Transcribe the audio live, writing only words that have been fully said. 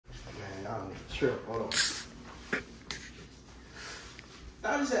trip. Hold on.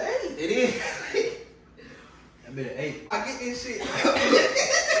 That was an 8. It is. I made an 8. I get this shit.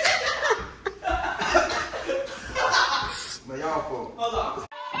 But y'all folk. Hold on.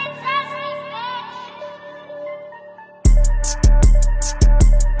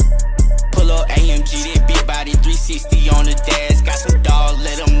 Pull up AMG, that big body 360 on the dash. Got some dog,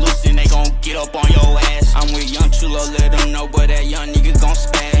 let them loose and they gon' get up on your ass. I'm with Young Chulo, let them know, but that young nigga gon'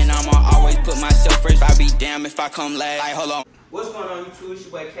 spaz. And I'ma always put myself first, I be damn if I come last. Like, hold on. What's going on, YouTube? It's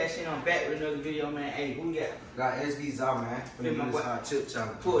your boy Cash In. I'm back with another video, man. Hey, who we got? Got SB Zaw, man. Feel my Finna do this boy. hot chip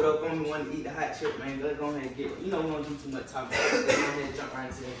challenge. Pull it up on me, want to eat the hot chip, man. Let's go ahead and get it. You know we don't do too much talking. Let's go ahead and jump right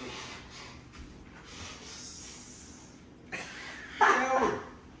into that video.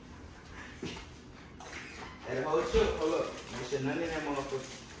 Hey, the whole chip, hold up. Make sure none of that motherfucker.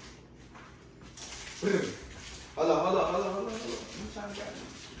 Hold up. I'm trying to get it.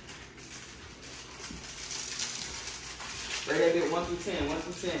 Rate that bit 1 through 10, 1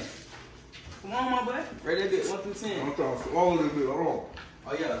 through 10. Come on, my boy. Rate that bit 1 through 10. I'm trying to swallow this bit. Hold on.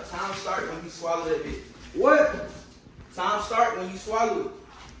 Oh yeah, time start when you swallow that bit. What? Time start when you swallow it.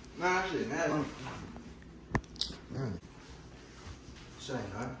 Nah, shit, man. Shit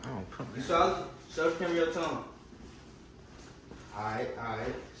ain't nothing. I don't come. You swallow it, show the camera your tongue. Alright.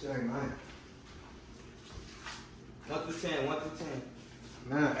 Shit ain't nothing. 1 through 10, 1 through 10.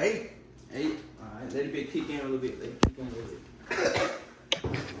 Man, 8. 8. Alright, let it bit kick in a little bit. Let it kick in a little bit.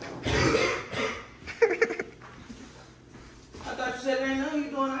 I thought you said there ain't nothing. You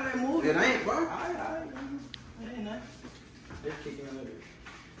doing all that moving. It ain't, bro. Alright. It ain't nothing. Let it kick in a little bit.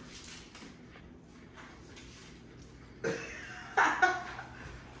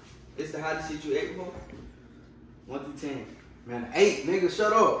 It's the hottest shit you ate before? 1 through 10. Man, 8, nigga,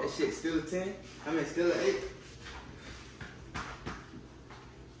 shut up. That shit still a 10? I mean, still an 8?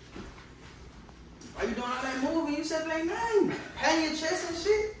 Why you doing all that moving? You said it ain't nothing. Hang your chest and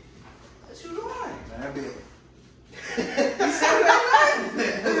shit. What you doing? Man, that bit. You said it ain't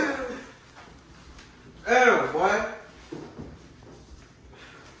nothing. Damn, boy.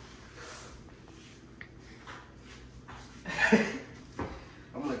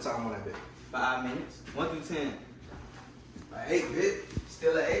 I'm gonna time on that bit. 5 minutes. 1 through 10. An 8, bit.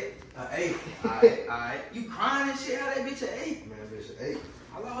 Still an 8? An 8. Alright. You crying and shit? How that bitch an 8? Man, bitch, an 8.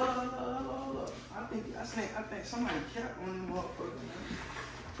 Hold up. I think somebody capped on them motherfuckers,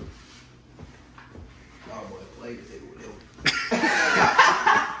 man. Y'all boy played it with them.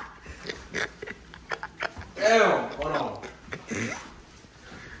 Damn, hold on.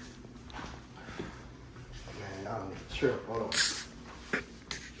 Man, y'all need to trip. Hold on.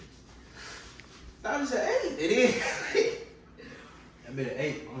 That was an 8. It is. I made an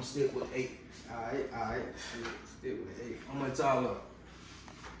 8. I'm gonna stick with 8. Alright. Still with 8. I'm gonna tall up.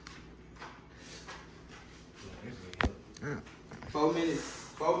 4 minutes.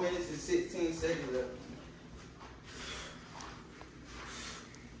 4 minutes and 16 seconds left.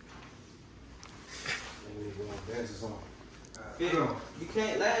 Dances on. You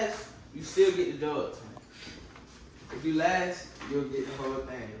can't last, you still get the dub. If you last, you'll get the whole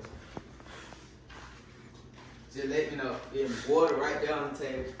thing. Just let me know. There's water right there on the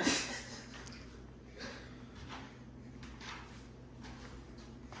table.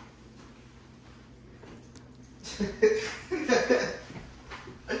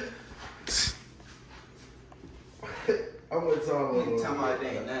 I'm gonna tell You talking about it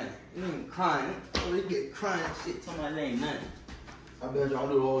ain't nothing. You ain't crying. Oh, they get crying shit talking about it ain't nothing. I bet y'all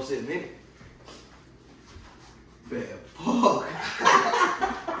do the whole shit, nigga. Bad fuck.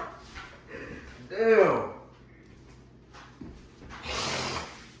 Damn.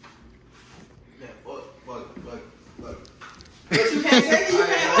 Yeah, fuck. But you can't take it, you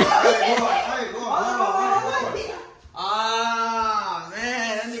can't. I ain't going. Ah,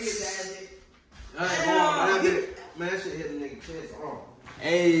 man, that nigga died. Man, that shit hit the nigga chest.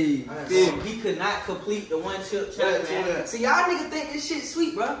 Hey, Damn. he could not complete the 1 chip challenge, Yeah, man. yeah. See, y'all niggas think this shit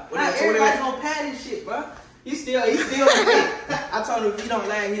sweet, bro. Not that, everybody gonna pad this shit, bro. He still I told him if he don't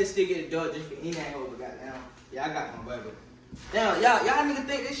land, he'll still get a dub just for he ain't over, goddamn. Yeah, I got my baby. Damn, y'all niggas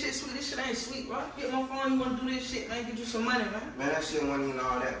think this shit sweet. This shit ain't sweet, bro. Get my phone, you wanna do this shit, man. Get you some money, man. Man, that shit wasn't even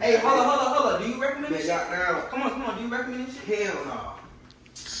all that. Hey, hold on. Do you recommend this shit? Down. Come on. Do you recommend this shit? Hell no.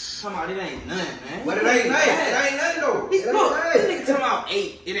 Come on, it ain't nothing, man. But it ain't nothing. It ain't nothing though. Look, this nigga talking about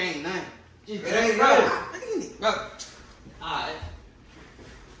 8. It ain't nothing. Just It ain't bro. nothing. Bro. Alright.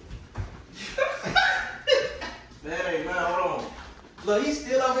 That ain't nothing. Hold on. Look, he's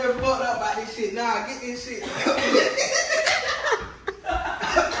still over here fucked up by this shit. Nah, get this shit.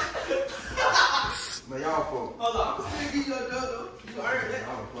 Man, y'all folk. Hold on. I'm gonna give you a dub, though. You earned that.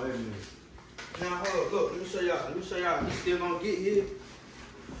 Y'all play me. Now hold up, look, let me show y'all. He still gonna get here.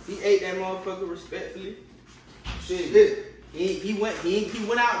 He ate that motherfucker respectfully. Shit. He went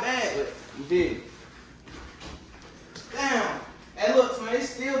out bad, but he did. Damn. Hey look, man, it's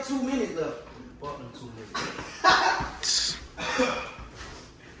still 2 minutes left. Fuck them 2 minutes.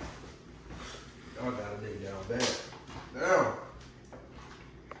 Y'all got a nigga down bad. Damn.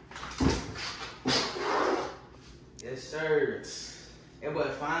 Yes, sir. That boy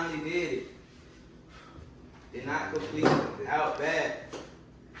finally did it. Did not complete out bad.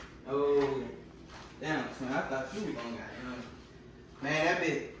 Oh, damn, man, I thought you were gonna got him. Man, that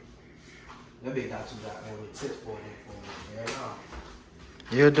bitch got too goddamn with tips for it.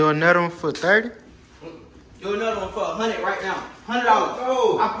 You'll do another one for 30? Do another one for 100 right now. $100.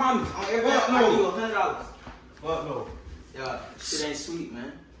 No. I promise. On everything, I give you $100. Fuck no. Yeah, shit ain't sweet,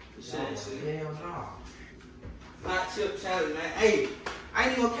 man. Shit ain't sweet. Hell no. Hot chip challenge, man. Hey, I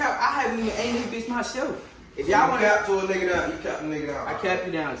ain't even gonna cap. I haven't even aimed this bitch myself. If y'all You want cap to a nigga down, you cap the nigga down. I cap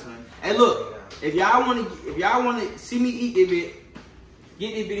you down, son. Hey, look, if y'all wanna see me eat this bitch,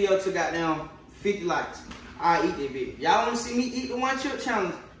 get this video to goddamn 50 likes. I eat this bitch. Y'all wanna see me eat the one chip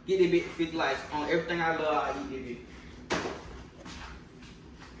challenge? Get this bitch 50 likes on everything I love. I eat this bitch.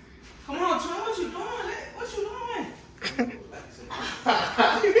 Come on, Twin, what you doing? What you doing?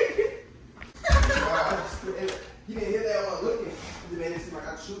 You didn't hear that one looking. You made it seem like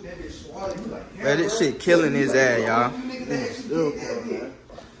I shoot that bitch swallowed. You like, Man, this shit killing his ass, y'all. You niggas that actually did that bitch.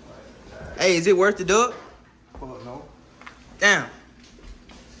 Hey, is it worth the dub? Fuck no. Damn.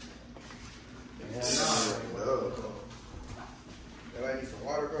 Yeah, I need some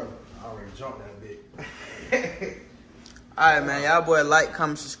water, bro. I already jumped that bitch. Alright, man. Y'all boy like,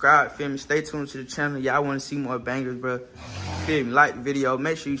 comment, subscribe. Feel me? Stay tuned to the channel. Y'all want to see more bangers, bro. Feel me? Like the video.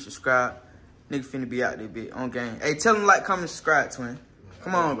 Make sure you subscribe. Nigga finna be out there, bitch. On game. Hey, tell them like, comment, subscribe, Twin.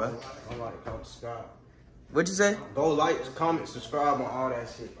 Come on, bro. Go like, comment, subscribe. What you say? Go like, comment, subscribe on all that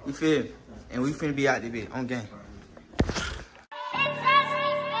shit. You feel me? And we finna be out there, bitch. On game.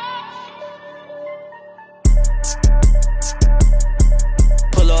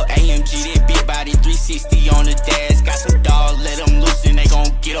 Pull up AMG, that big body 360 on the dash. Got some dog, let them loose and they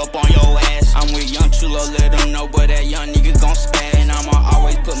gon' get up on your ass. I'm with Young Chulo, let them know, but that young nigga gon' spaz. And I'ma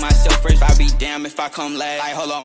always put myself first, I be damn if I come last. Like, hold on.